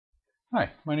Hi,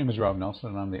 my name is Rob Nelson,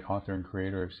 and I'm the author and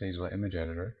creator of Sagelight Image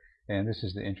Editor, and this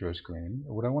is the intro screen.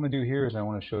 What I want to do here is I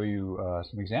want to show you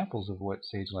some examples of what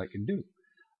Sagelight can do.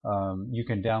 You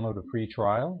can download a free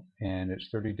trial, and it's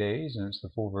 30 days, and it's the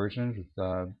full version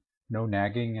with no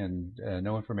nagging and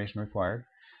no information required.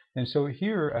 And so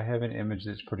here I have an image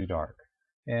that's pretty dark.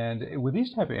 And with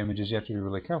these type of images, you have to be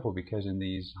really careful because in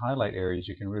these highlight areas,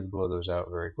 you can really blow those out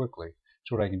very quickly.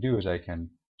 So what I can do is I can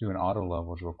do an auto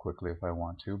levels real quickly if I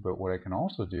want to, but what I can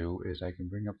also do is I can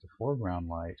bring up the foreground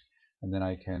light, and then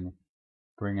I can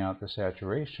bring out the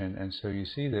saturation. And so you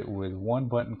see that with one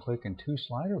button click and two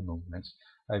slider movements,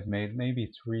 I've made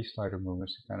maybe three slider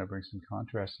movements to kind of bring some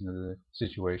contrast into the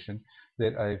situation,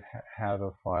 that I have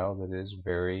a file that is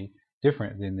very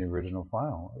different than the original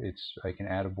file. I can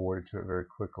add a border to it very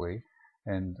quickly,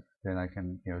 and then I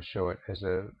can show it as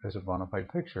a bona fide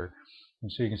picture.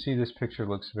 And so you can see this picture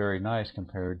looks very nice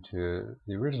compared to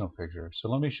the original picture. So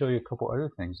let me show you a couple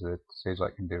other things that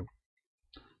Sagelight can do.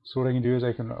 So what I can do is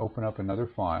I can open up another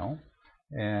file,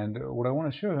 and what I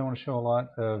want to show is I want to show a lot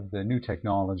of the new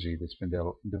technology that's been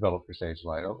developed for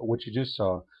Sagelight. What you just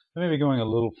saw, I may be going a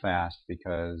little fast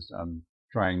because I'm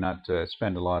trying not to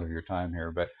spend a lot of your time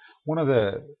here, but one of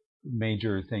the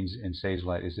major things in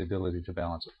Sagelight is the ability to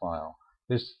balance a file.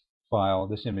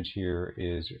 This image here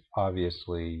is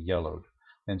obviously yellowed.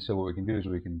 And so what we can do is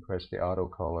we can press the auto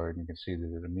color, and you can see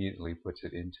that it immediately puts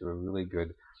it into a really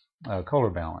good color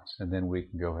balance. And then we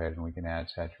can go ahead and we can add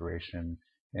saturation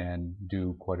and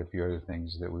do quite a few other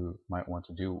things that we might want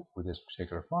to do with this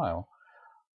particular file.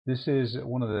 This is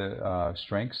one of the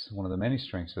one of the many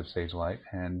strengths of Sagelight,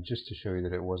 and just to show you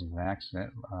that it wasn't an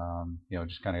accident,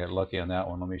 just kind of got lucky on that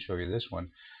one. Let me show you this one,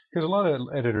 because a lot of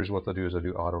editors, what they'll do is they'll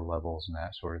do auto levels and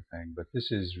that sort of thing, but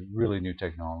this is really new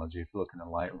technology. If you look in the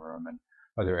Lightroom and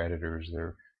other editors,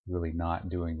 they're really not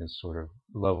doing this sort of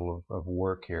level of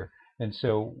work here. And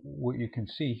so what you can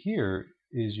see here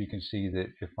is you can see that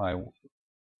if I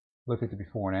look at the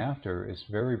before and after, it's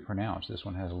very pronounced. This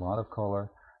one has a lot of color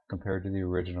compared to the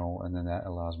original, and then that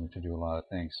allows me to do a lot of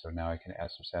things. So now I can add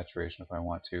some saturation if I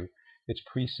want to. It's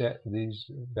preset these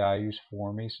values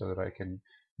for me so that I can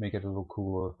make it a little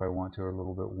cooler if I want to, or a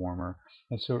little bit warmer.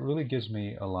 And so it really gives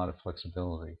me a lot of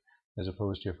flexibility, as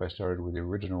opposed to if I started with the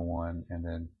original one and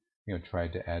then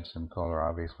tried to add some color.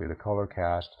 Obviously the color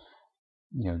cast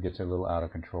gets a little out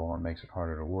of control and makes it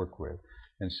harder to work with.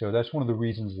 And so that's one of the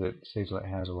reasons that Sagelight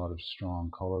has a lot of strong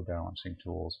color balancing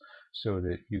tools, so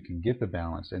that you can get the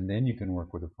balance, and then you can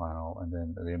work with the file, and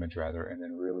then the image rather, and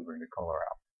then really bring the color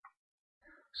out.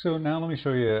 So now let me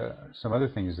show you some other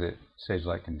things that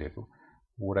Sagelight can do.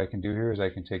 What I can do here is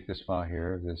I can take this file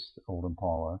here, this old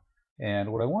Impala,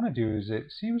 and what I want to do is, it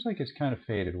seems like it's kind of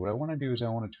faded. What I want to do is I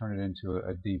want to turn it into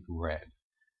a deep red.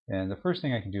 And the first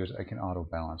thing I can do is I can auto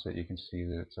balance it. You can see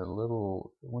that it's with a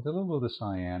little bit of the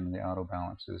cyan, and the auto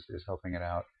balance is helping it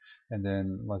out. And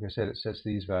then, like I said, it sets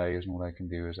these values, and what I can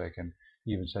do is I can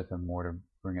even set them more to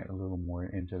bring it a little more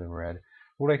into the red.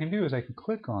 What I can do is I can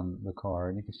click on the car,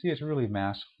 and you can see it's really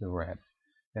masked the red.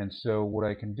 And so what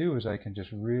I can do is I can just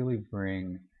really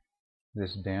bring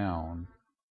this down,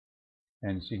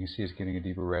 and so you can see it's getting a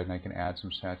deeper red, and I can add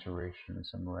some saturation and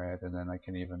some red, and then I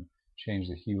can even change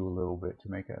the hue a little bit to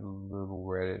make it a little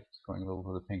red. It's going a little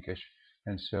bit pinkish,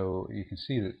 and so you can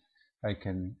see that I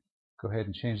can go ahead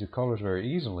and change the colors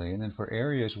very easily. And then for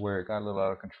areas where it got a little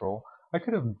out of control, I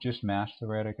could have just masked the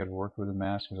red. I could have worked with the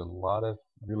mask. There's a lot of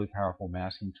really powerful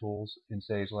masking tools in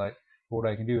Sagelight. But what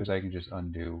I can do is I can just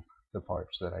undo the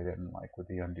parts that I didn't like with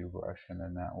the undo brush, and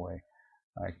then that way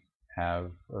I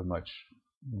have a much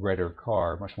redder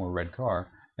car, much more red car.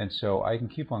 And so I can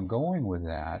keep on going with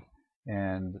that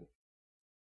and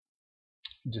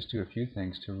just do a few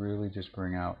things to really just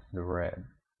bring out the red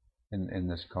in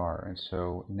this car. And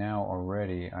so now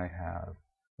already I have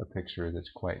a picture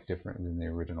that's quite different than the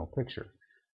original picture.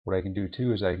 What I can do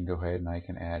too is I can go ahead and I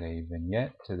can add a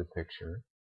vignette to the picture,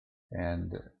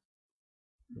 and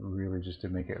really just to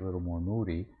make it a little more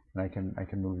moody. And I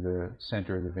can move the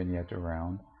center of the vignette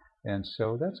around. And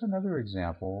so that's another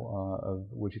example of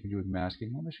what you can do with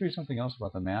masking. Let me show you something else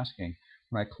about the masking.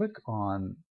 When I click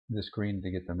on the screen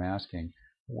to get the masking,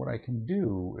 what I can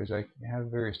do is I have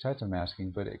various types of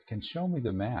masking, but it can show me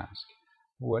the mask.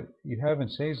 What you have in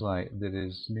Sagelight that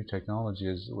is new technology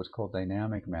is what's called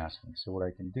dynamic masking. So what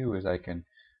I can do is I can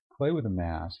play with the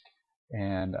mask,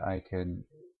 and I can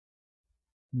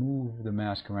move the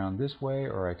mask around this way,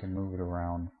 or I can move it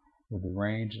around with the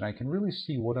range, and I can really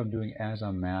see what I'm doing as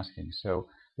I'm masking. So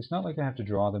it's not like I have to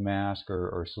draw the mask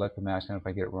or select the mask, and if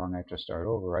I get it wrong I have to start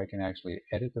over. I can actually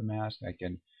edit the mask. I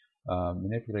can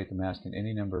manipulate the mask in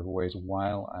any number of ways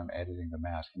while I'm editing the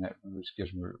mask, and that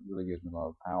really gives me a lot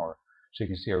of power. So you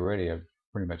can see already I've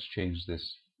pretty much changed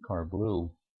this car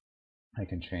blue. I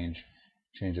can change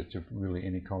it to really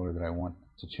any color that I want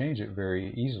to change it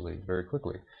very easily, very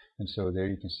quickly. And so there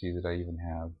you can see that I even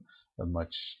have a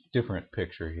much different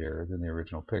picture here than the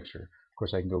original picture. Of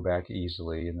course, I can go back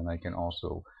easily, and then I can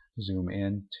also zoom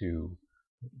into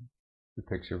the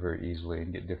picture very easily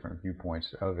and get different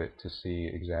viewpoints of it to see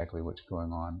exactly what's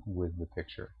going on with the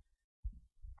picture.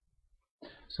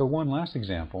 So one last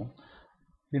example.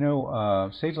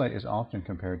 Sagelight is often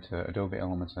compared to Adobe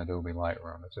Elements and Adobe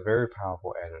Lightroom. It's a very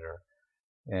powerful editor,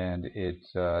 and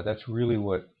that's really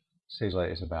what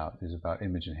Sagelight is about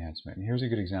image enhancement. And here's a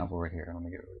good example right here. Let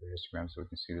me get rid of the histogram so we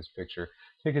can see this picture.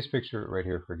 Take this picture right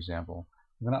here, for example.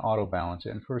 I'm going to auto balance it,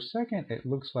 and for a second it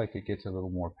looks like it gets a little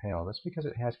more pale. That's because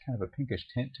it has kind of a pinkish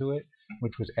tint to it,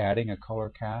 which was adding a color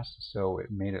cast, so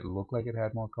it made it look like it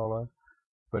had more color,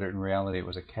 but in reality it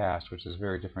was a cast, which is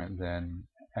very different than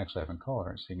actually having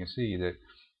color. So you can see that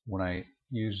when I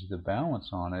use the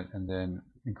balance on it and then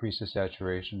increase the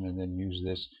saturation and then use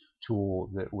this tool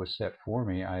that was set for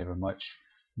me, I have a much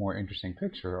more interesting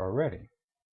picture already.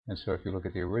 And so if you look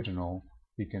at the original,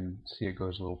 you can see it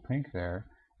goes a little pink there.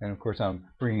 And of course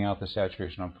I'm bringing out the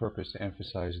saturation on purpose to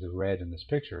emphasize the red in this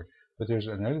picture. But there's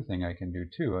another thing I can do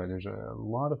too. There's a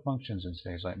lot of functions in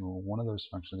Sagelight, and one of those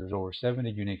functions, there's over 70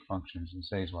 unique functions in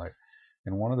Sagelight.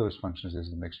 And one of those functions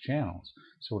is the mix channels.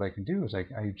 So what I can do is I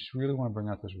just really want to bring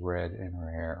out this red in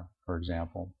her hair, for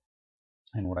example.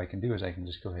 And what I can do is I can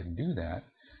just go ahead and do that.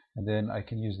 And then I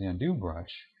can use the undo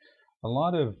brush. A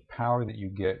lot of power that you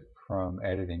get from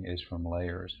editing is from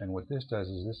layers. And what this does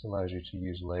is this allows you to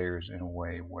use layers in a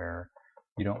way where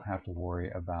you don't have to worry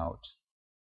about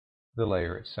the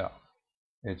layer itself.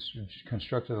 It's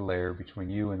constructed a layer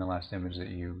between you and the last image that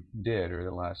you did, or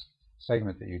the last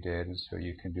segment that you did, and so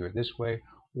you can do it this way.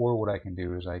 Or what I can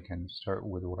do is I can start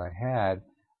with what I had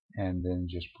and then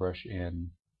just brush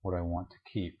in what I want to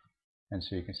keep. And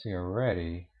so you can see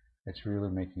already it's really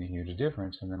making a huge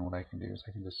difference. And then what I can do is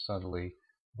I can just subtly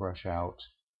brush out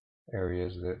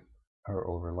areas that are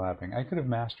overlapping. I could have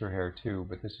masked her hair too,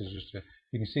 but this is just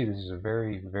you can see this is a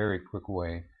very, very quick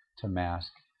way to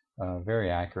mask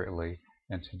very accurately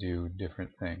and to do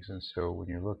different things. And so when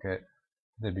you look at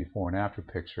the before and after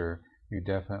picture, you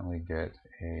definitely get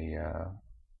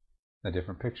a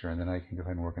different picture. And then I can go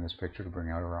ahead and work in this picture to bring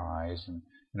out her eyes and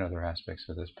other aspects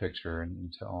of this picture,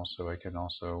 and to also I can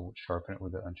also sharpen it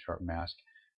with the unsharp mask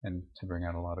and to bring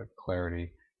out a lot of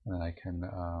clarity. And then I can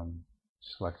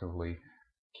selectively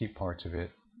keep parts of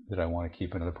it that I want to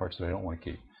keep and other parts that I don't want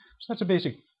to keep. So that's a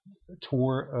basic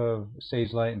tour of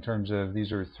Sagelight in terms of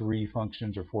these are 3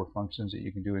 functions or 4 functions that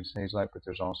you can do in Sagelight, but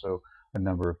there's also a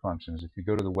number of functions. If you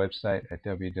go to the website at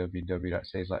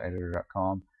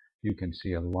www.SagelightEditor.com, you can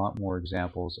see a lot more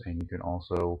examples, and you can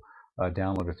also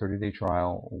download a 30-day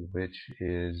trial, which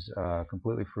is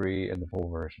completely free in the full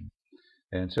version.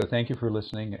 And so thank you for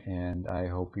listening, and I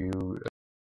hope you